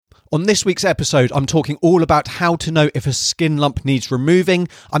On this week's episode, I'm talking all about how to know if a skin lump needs removing.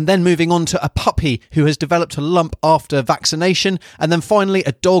 I'm then moving on to a puppy who has developed a lump after vaccination. And then finally,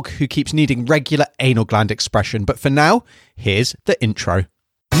 a dog who keeps needing regular anal gland expression. But for now, here's the intro.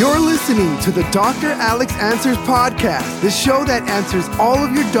 You're listening to the Dr. Alex Answers podcast, the show that answers all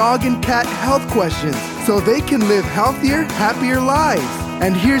of your dog and cat health questions so they can live healthier, happier lives.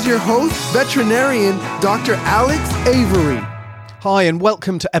 And here's your host, veterinarian Dr. Alex Avery. Hi and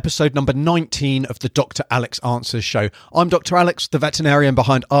welcome to episode number 19 of the Dr. Alex Answers show. I'm Dr. Alex, the veterinarian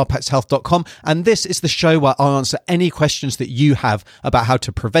behind ourpetshealth.com, and this is the show where I answer any questions that you have about how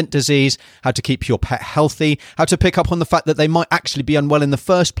to prevent disease, how to keep your pet healthy, how to pick up on the fact that they might actually be unwell in the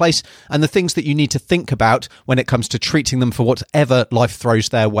first place, and the things that you need to think about when it comes to treating them for whatever life throws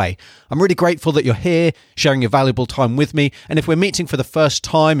their way. I'm really grateful that you're here, sharing your valuable time with me, and if we're meeting for the first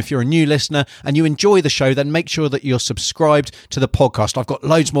time, if you're a new listener and you enjoy the show, then make sure that you're subscribed to the podcast. I've got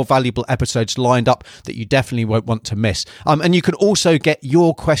loads more valuable episodes lined up that you definitely won't want to miss. And you can also get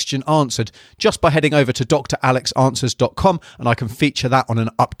your question answered just by heading over to dralexanswers.com, and I can feature that on an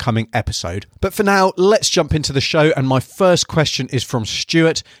upcoming episode. But for now, let's jump into the show. And my first question is from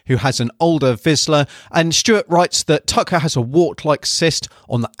Stuart, who has an older Vizsla. And Stuart writes that Tucker has a wart-like cyst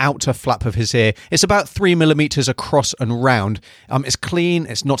on the outer flap of his ear. It's about 3 millimeters across and round. It's clean.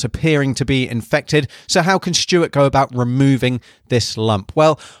 It's not appearing to be infected. So how can Stuart go about removing this lump?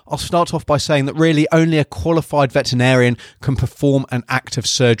 Well, I'll start off by saying that really only a qualified veterinarian can perform an active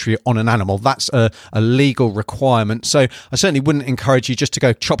surgery on an animal. That's a legal requirement. So I certainly wouldn't encourage you just to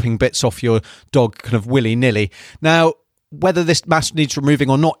go chopping bits off your dog kind of willy-nilly. Now, whether this mass needs removing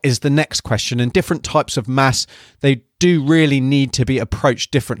or not is the next question, and different types of mass, they do really need to be approached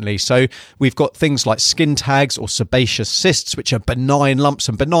differently. So we've got things like skin tags or sebaceous cysts, which are benign lumps,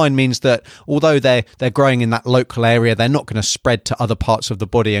 and benign means that although they're growing in that local area, they're not going to spread to other parts of the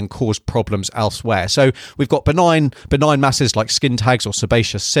body and cause problems elsewhere. So we've got benign masses like skin tags or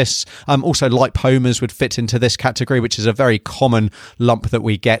sebaceous cysts. Also lipomas would fit into this category, which is a very common lump that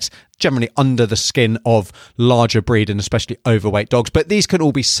we get generally under the skin of larger breed and especially overweight dogs. But these can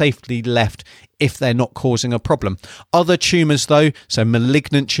all be safely left if they're not causing a problem. Other tumours though, so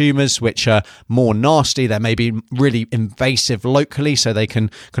malignant tumours, which are more nasty, they may be really invasive locally, so they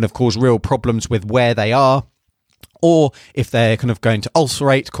can kind of cause real problems with where they are. Or if they're kind of going to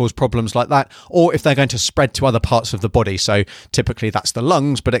ulcerate, cause problems like that, or if they're going to spread to other parts of the body. So typically that's the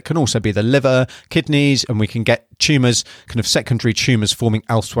lungs, but it can also be the liver, kidneys, and we can get tumours, kind of secondary tumours forming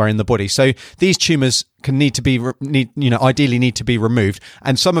elsewhere in the body. So these tumours can ideally need to be removed,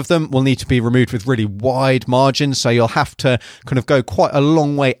 and some of them will need to be removed with really wide margins. So you'll have to kind of go quite a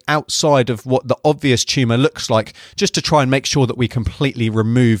long way outside of what the obvious tumour looks like, just to try and make sure that we completely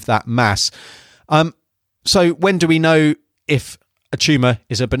remove that mass. So when do we know if a tumour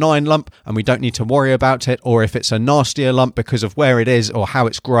is a benign lump and we don't need to worry about it, or if it's a nastier lump because of where it is or how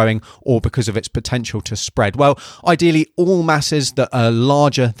it's growing or because of its potential to spread? Well, ideally all masses that are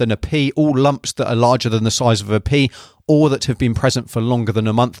larger than a pea, all lumps that are larger than the size of a pea, or that have been present for longer than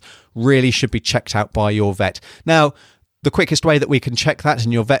a month, really should be checked out by your vet. Now, the quickest way that we can check that,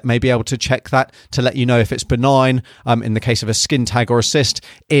 and your vet may be able to check that to let you know if it's benign, in the case of a skin tag or a cyst,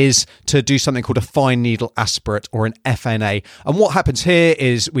 is to do something called a fine needle aspirate, or an FNA. And what happens here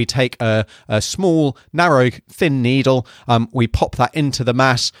is we take a small, narrow, thin needle, we pop that into the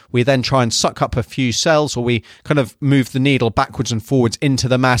mass, we then try and suck up a few cells, or we kind of move the needle backwards and forwards into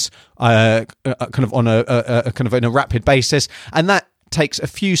the mass, kind of on a kind of in a rapid basis, and that takes a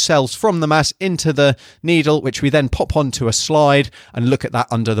few cells from the mass into the needle, which we then pop onto a slide and look at that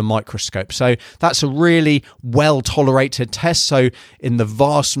under the microscope. So that's a really well tolerated test. So in the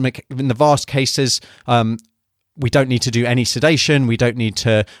vast cases, we don't need to do any sedation. We don't need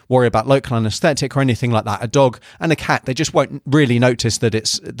to worry about local anesthetic or anything like that. A dog and a cat, they just won't really notice that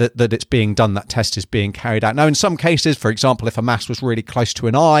it's being done, that test is being carried out. Now, in some cases, for example, if a mass was really close to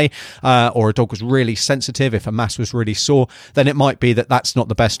an eye, or a dog was really sensitive, if a mass was really sore, then it might be that that's not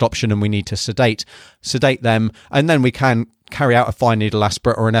the best option and we need to sedate them, and then we can carry out a fine needle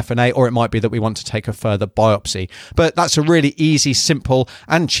aspirate or an FNA, or it might be that we want to take a further biopsy. But that's a really easy, simple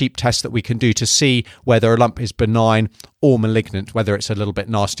and cheap test that we can do to see whether a lump is benign or malignant, whether it's a little bit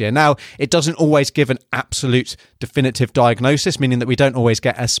nastier. Now, it doesn't always give an absolute definitive diagnosis, meaning that we don't always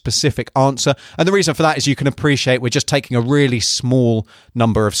get a specific answer. And the reason for that is you can appreciate we're just taking a really small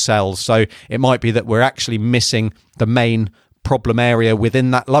number of cells. So it might be that we're actually missing the main problem area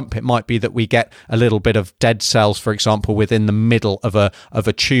within that lump. It might be that we get a little bit of dead cells, for example, within the middle of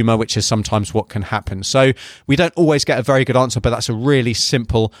a tumor, which is sometimes what can happen. So we don't always get a very good answer, but that's a really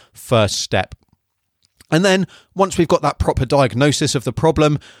simple first step. And then once we've got that proper diagnosis of the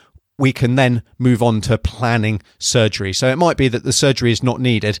problem, we can then move on to planning surgery. So it might be that the surgery is not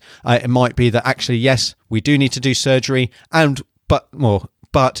needed. It might be that actually, yes, we do need to do surgery,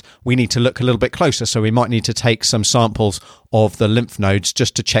 but we need to look a little bit closer. So we might need to take some samples of the lymph nodes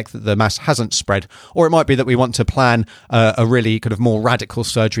just to check that the mass hasn't spread. Or it might be that we want to plan a really kind of more radical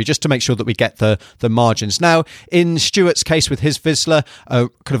surgery just to make sure that we get the margins. Now, in Stuart's case with his Vizsla,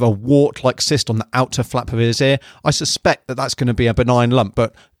 kind of a wart-like cyst on the outer flap of his ear, I suspect that that's going to be a benign lump,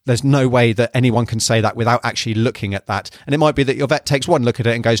 but there's no way that anyone can say that without actually looking at that. And it might be that your vet takes one look at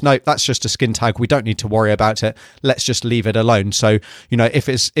it and goes, no, that's just a skin tag. We don't need to worry about it. Let's just leave it alone. So, if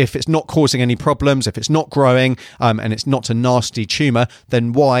it's not causing any problems, if it's not growing, and it's not a nasty tumour,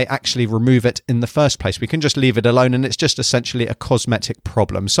 then why actually remove it in the first place? We can just leave it alone, and it's just essentially a cosmetic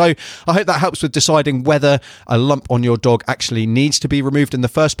problem. So I hope that helps with deciding whether a lump on your dog actually needs to be removed in the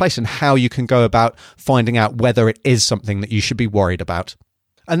first place and how you can go about finding out whether it is something that you should be worried about.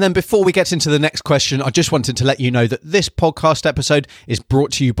 And then before we get into the next question, I just wanted to let you know that this podcast episode is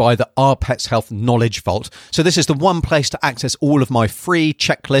brought to you by the Our Pets Health Knowledge Vault. So this is the one place to access all of my free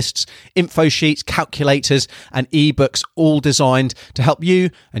checklists, info sheets, calculators, and ebooks, all designed to help you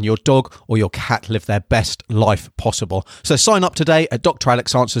and your dog or your cat live their best life possible. So sign up today at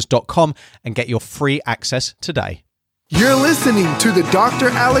dralexanswers.com and get your free access today. You're listening to the Dr.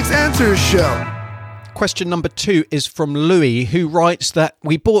 Alex Answers Show. Question number 2 is from Louis, who writes that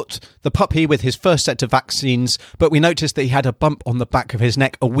we bought the puppy with his first set of vaccines, but we noticed that he had a bump on the back of his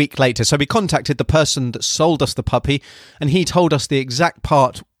neck a week later. So we contacted the person that sold us the puppy, and he told us the exact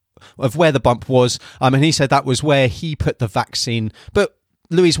part of where the bump was, and he said that was where he put the vaccine. But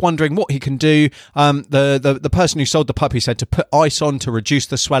Louis is wondering what he can do. The person who sold the puppy said to put ice on to reduce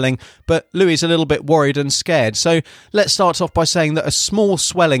the swelling, but Louis is a little bit worried and scared. So let's start off by saying that a small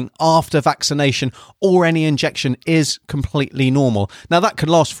swelling after vaccination or any injection is completely normal. Now that can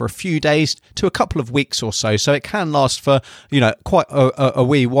last for a few days to a couple of weeks or so. So it can last for, quite a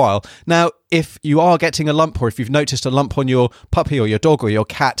wee while. Now, if you are getting a lump, or if you've noticed a lump on your puppy or your dog or your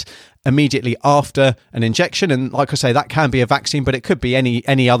cat immediately after an injection, and like I say, that can be a vaccine, but it could be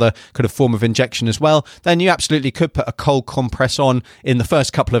any other kind of form of injection as well, then you absolutely could put a cold compress on in the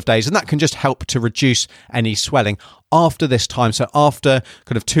first couple of days, and that can just help to reduce any swelling. After this time, so after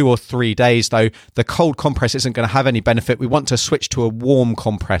kind of 2 or 3 days, though, the cold compress isn't going to have any benefit. We want to switch to a warm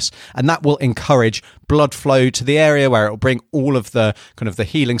compress, and that will encourage blood flow to the area where it will bring all of the kind of the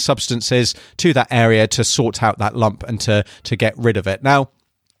healing substances to that area to sort out that lump and to get rid of it. Now,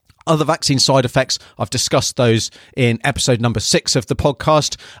 other vaccine side effects, I've discussed those in episode number 6 of the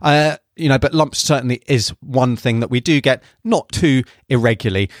podcast. But lumps certainly is one thing that we do get, not too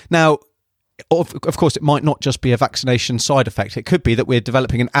irregularly. Now, of course, it might not just be a vaccination side effect. It could be that we're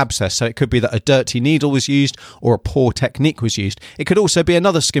developing an abscess. So it could be that a dirty needle was used or a poor technique was used. It could also be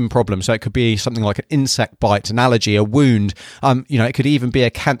another skin problem. So it could be something like an insect bite, an allergy, a wound. It could even be a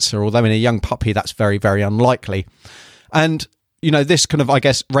cancer, although in a young puppy, that's very, very unlikely. And this kind of, I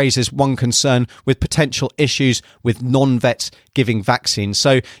guess, raises one concern with potential issues with non-vets giving vaccines.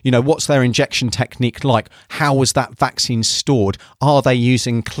 So, what's their injection technique like? How was that vaccine stored? Are they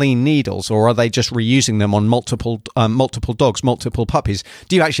using clean needles, or are they just reusing them on multiple dogs, multiple puppies?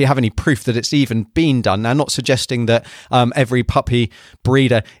 Do you actually have any proof that it's even been done? Now, not suggesting that every puppy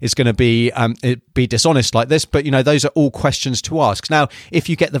breeder is going to be dishonest like this, but, those are all questions to ask. Now, if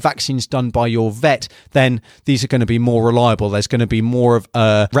you get the vaccines done by your vet, then these are going to be more reliable. There's going to be more of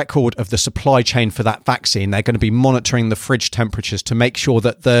a record of the supply chain for that vaccine. They're going to be monitoring the fridge temperatures to make sure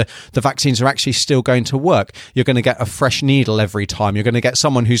that the vaccines are actually still going to work. You're going to get a fresh needle every time. You're going to get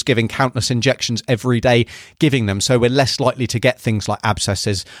someone who's giving countless injections every day giving them. So we're less likely to get things like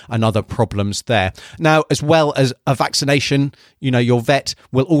abscesses and other problems there. Now, as well as a vaccination, your vet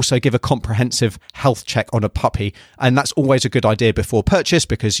will also give a comprehensive health check on a puppy. And that's always a good idea before purchase,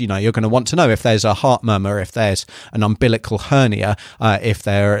 because, you're going to want to know if there's a heart murmur, if there's an umbilical hernia, if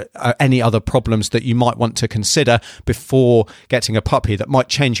there are any other problems that you might want to consider before getting a puppy that might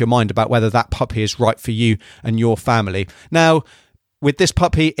change your mind about whether that puppy is right for you and your family. Now, with this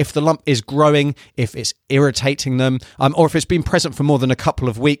puppy, if the lump is growing, if it's irritating them, or if it's been present for more than a couple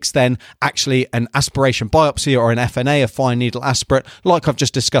of weeks, then actually an aspiration biopsy or an FNA, a fine needle aspirate, like I've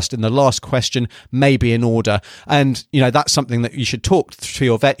just discussed in the last question, may be in order. And, that's something that you should talk to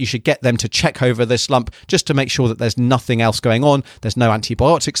your vet. You should get them to check over this lump just to make sure that there's nothing else going on. There's no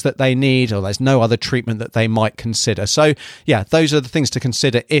antibiotics that they need, or there's no other treatment that they might consider. So, yeah, those are the things to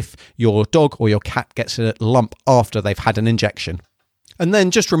consider if your dog or your cat gets a lump after they've had an injection. And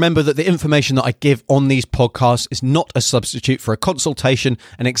then just remember that the information that I give on these podcasts is not a substitute for a consultation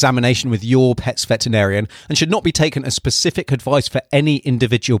and examination with your pet's veterinarian and should not be taken as specific advice for any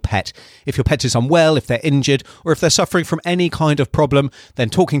individual pet. If your pet is unwell, if they're injured, or if they're suffering from any kind of problem, then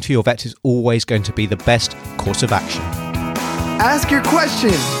talking to your vet is always going to be the best course of action. Ask your question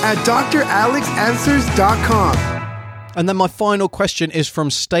at dralexanswers.com. And then my final question is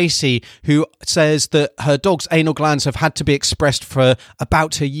from Stacey, who says that her dog's anal glands have had to be expressed for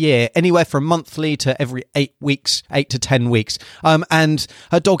about a year, anywhere from monthly to every 8 weeks, 8 to 10 weeks. And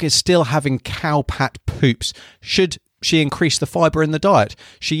her dog is still having cowpat poops. Should she increase the fibre in the diet?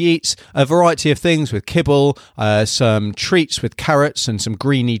 She eats a variety of things with kibble, some treats with carrots and some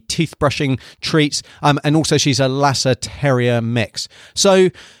greeny teeth brushing treats. And also she's a Lhasa Terrier mix. So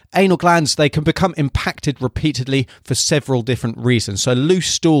anal glands, they can become impacted repeatedly for several different reasons. So loose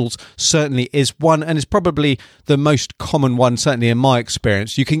stools certainly is one, and is probably the most common one, certainly in my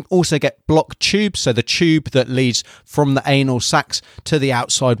experience. You can also get blocked tubes, so the tube that leads from the anal sacs to the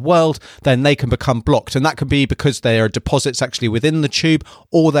outside world, then they can become blocked. And that can be because there are deposits actually within the tube,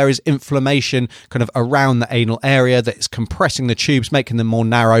 or there is inflammation kind of around the anal area that is compressing the tubes, making them more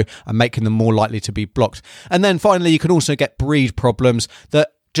narrow and making them more likely to be blocked. And then finally, you can also get breed problems that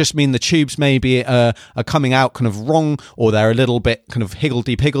just mean the tubes maybe are coming out kind of wrong, or they're a little bit kind of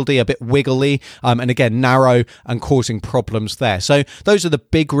higgledy-piggledy, a bit wiggly, and again, narrow and causing problems there. So those are the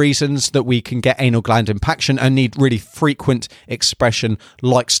big reasons that we can get anal gland impaction and need really frequent expression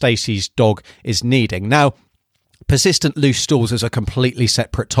like Stacey's dog is needing. Now, persistent loose stools is a completely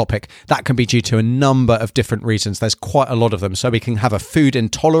separate topic. That can be due to a number of different reasons. There's quite a lot of them. So we can have a food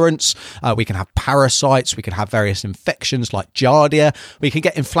intolerance, we can have parasites, we can have various infections like giardia, we can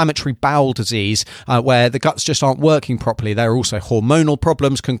get inflammatory bowel disease where the guts just aren't working properly. There are also hormonal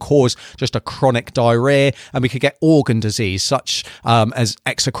problems can cause just a chronic diarrhea, and we could get organ disease such as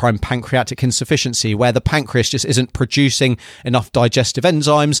exocrine pancreatic insufficiency, where the pancreas just isn't producing enough digestive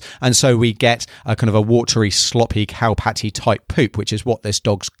enzymes, and so we get a kind of a watery, sloppy cowpatty type poop, which is what this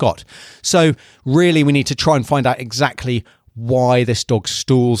dog's got. So really we need to try and find out exactly why this dog's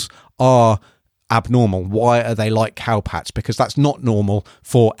stools are abnormal. Why are they like cowpats? Because that's not normal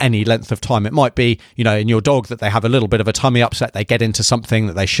for any length of time. It might be, in your dog that they have a little bit of a tummy upset, they get into something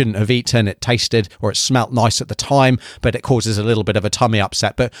that they shouldn't have eaten, it tasted or it smelt nice at the time, but it causes a little bit of a tummy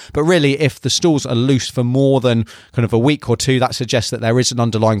upset. But really, if the stools are loose for more than kind of a week or two, that suggests that there is an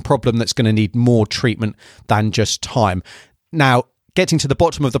underlying problem that's going to need more treatment than just time. Now, getting to the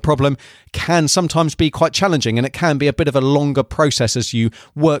bottom of the problem can sometimes be quite challenging, and it can be a bit of a longer process as you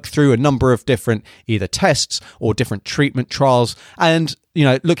work through a number of different either tests or different treatment trials. And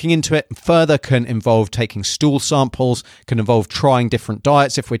looking into it further can involve taking stool samples, can involve trying different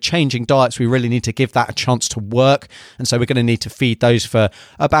diets. If we're changing diets, we really need to give that a chance to work, and so we're going to need to feed those for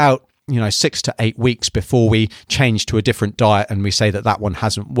about 6 to 8 weeks before we change to a different diet and we say that one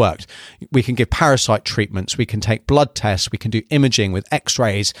hasn't worked. We can give parasite treatments, we can take blood tests, we can do imaging with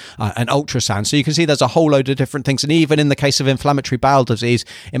x-rays and ultrasound. So you can see there's a whole load of different things. And even in the case of inflammatory bowel disease,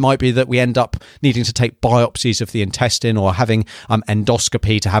 it might be that we end up needing to take biopsies of the intestine or having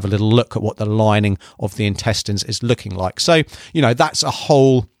endoscopy to have a little look at what the lining of the intestines is looking like. So, that's a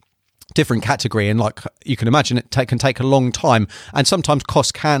whole different category, and like you can imagine, it can take a long time, and sometimes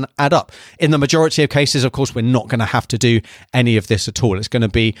costs can add up. In the majority of cases, of course, we're not going to have to do any of this at all. It's going to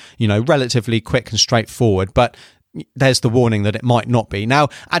be relatively quick and straightforward, but there's the warning that it might not be. Now,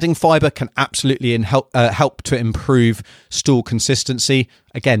 adding fibre can absolutely help to improve stool consistency,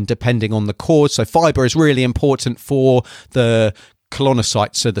 again depending on the cause. So fibre is really important for the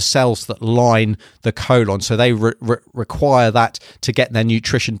colonocytes, so the cells that line the colon, so they require that to get their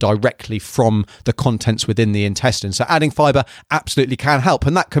nutrition directly from the contents within the intestine. So adding fibre absolutely can help,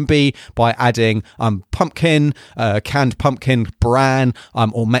 and that can be by adding pumpkin, canned pumpkin, bran,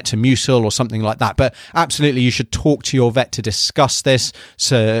 or Metamucil or something like that. But absolutely, you should talk to your vet to discuss this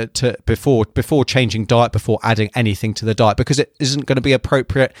before changing diet, before adding anything to the diet, because it isn't going to be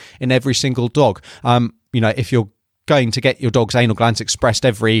appropriate in every single dog. If you're going to get your dog's anal glands expressed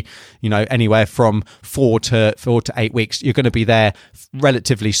every, anywhere from 4 to 8 weeks, you're going to be there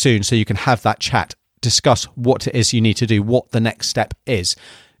relatively soon, so you can have that chat, discuss what it is you need to do, what the next step is.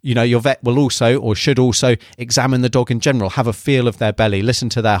 Your vet will also, or should also, examine the dog in general, have a feel of their belly, listen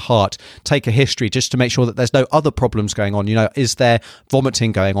to their heart, take a history just to make sure that there's no other problems going on. Is there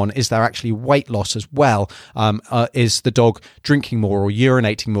vomiting going on? Is there actually weight loss as well? Is the dog drinking more or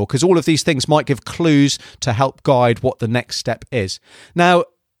urinating more? Because all of these things might give clues to help guide what the next step is. Now,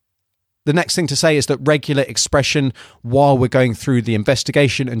 The next thing to say is that regular expression while we're going through the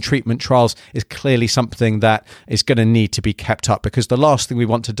investigation and treatment trials is clearly something that is going to need to be kept up, because the last thing we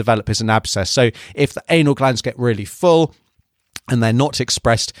want to develop is an abscess. So if the anal glands get really full and they're not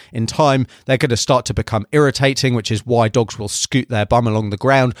expressed in time, they're going to start to become irritating, which is why dogs will scoot their bum along the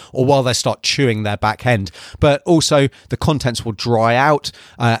ground, or while they start chewing their back end. But also the contents will dry out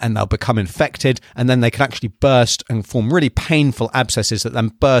and they'll become infected, and then they can actually burst and form really painful abscesses that then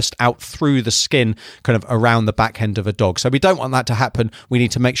burst out through the skin kind of around the back end of a dog. So we don't want that to happen. We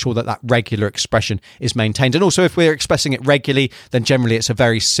need to make sure that that regular expression is maintained. And also, if we're expressing it regularly, then generally it's a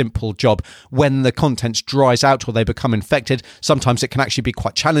very simple job. When the contents dries out or they become infected, sometimes it can actually be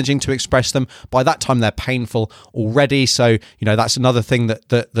quite challenging to express them. By that time, they're painful already. So, that's another thing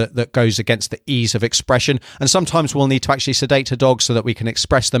that goes against the ease of expression. And sometimes we'll need to actually sedate a dog so that we can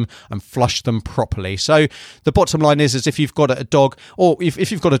express them and flush them properly. So the bottom line is if you've got a dog, or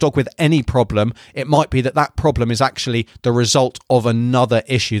if you've got a dog with any problem, it might be that problem is actually the result of another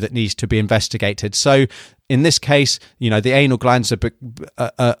issue that needs to be investigated. So in this case, the anal glands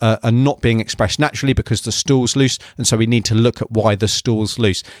are not being expressed naturally because the stool's loose, and so we need to look at why the stool's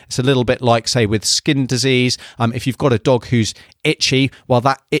loose. It's a little bit like, say, with skin disease. If you've got a dog who's itchy, well,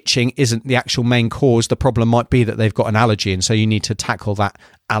 that itching isn't the actual main cause. The problem might be that they've got an allergy, and so you need to tackle that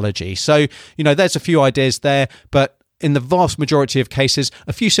allergy. So, there's a few ideas there, but in the vast majority of cases,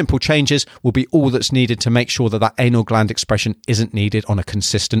 a few simple changes will be all that's needed to make sure that anal gland expression isn't needed on a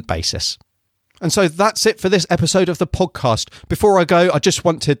consistent basis. And so that's it for this episode of the podcast. Before I go, I just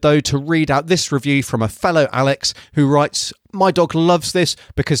wanted, though, to read out this review from a fellow Alex who writes, "My dog loves this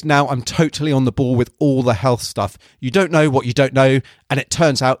because now I'm totally on the ball with all the health stuff. You don't know what you don't know, and it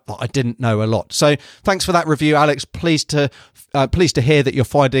turns out that I didn't know a lot." So thanks for that review, Alex. Pleased to hear that you're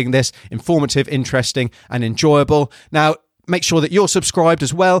finding this informative, interesting, and enjoyable. Now, make sure that you're subscribed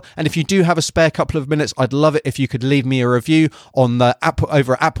as well. And if you do have a spare couple of minutes, I'd love it if you could leave me a review on the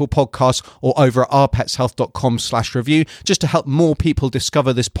over at Apple Podcasts or over at ourpetshealth.com/review, just to help more people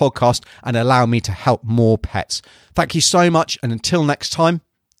discover this podcast and allow me to help more pets. Thank you so much. And until next time,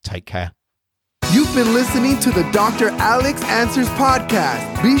 take care. You've been listening to the Dr. Alex Answers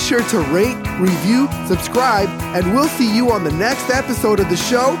podcast. Be sure to rate, review, subscribe, and we'll see you on the next episode of the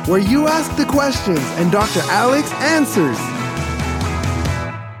show where you ask the questions and Dr. Alex answers.